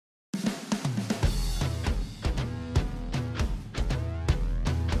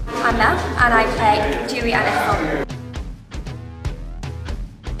I'm Mel and I play Dewey and Ethel.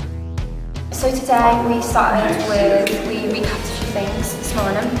 So today we started with, we recapped a few things this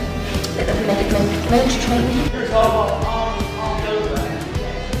morning, a bit of military training.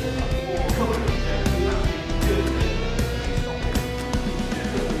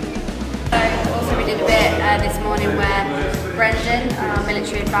 Also we did a bit this morning where Brendan, our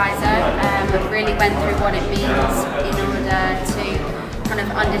military advisor, really went through what it means in order to kind of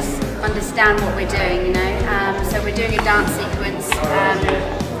understand what we're doing, you know. So we're doing a dance sequence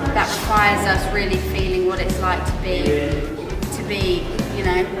that requires us really feeling what it's like to be, you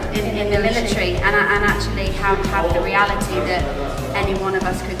know, in the military and actually have the reality that any one of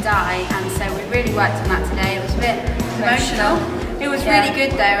us could die. And so we really worked on that today. It was a bit emotional. It was really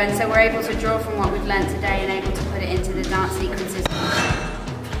good though, and so we're able to draw from what we've learned today and able to put it into the dance sequences.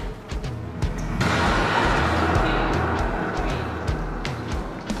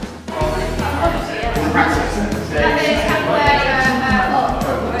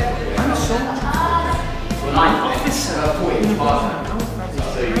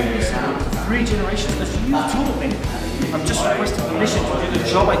 Three generations that you taught me. I'm just requesting permission to do the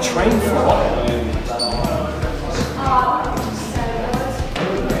job I trained for.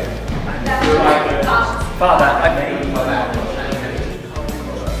 Father, okay.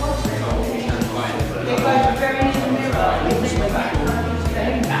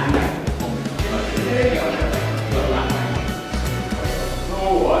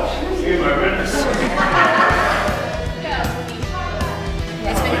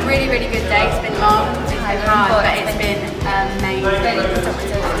 It's been a really, really good day. It's been long, it's been hard, but it's been amazing. Really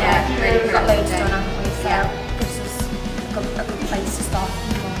productive. Yeah, really We've got loads productive. done, haven't we? So it gives us a good place to start in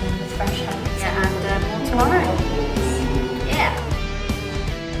the morning with fresh heads. Yeah, and more tomorrow.